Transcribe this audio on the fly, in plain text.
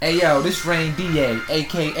Hey yo, this Rain DA,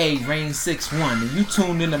 aka Rain 61, and you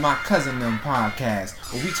tuned into my Cousin Them podcast,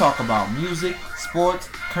 where we talk about music, sports,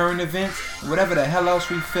 current events, whatever the hell else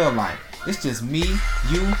we feel like. It's just me,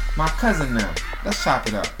 you, my cousin them. Let's chop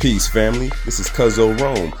it up. Peace, family. This is Cuzzo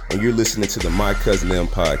Rome, and you're listening to the My Cousin Them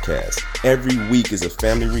podcast. Every week is a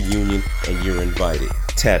family reunion, and you're invited.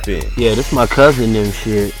 Tap in. Yeah, this my cousin them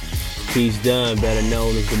shit. Peace Dunn, better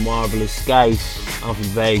known as the Marvelous Skice. I'm from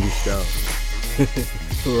Vegas, though.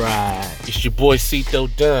 Right. It's your boy Cito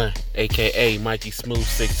Dunn, aka Mikey Smooth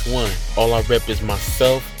 61. All I rep is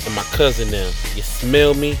myself and my cousin them. You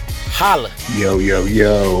smell me? Holla. Yo.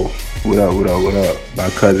 What up? My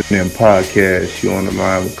Cousin Them podcast. You on the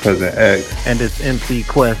line with Cousin X. And it's MC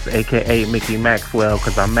Quest, aka Mickey Maxwell,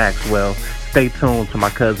 cause I'm Maxwell. Stay tuned to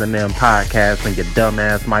my Cousin Them podcast and your dumb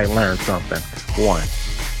ass might learn something. 1.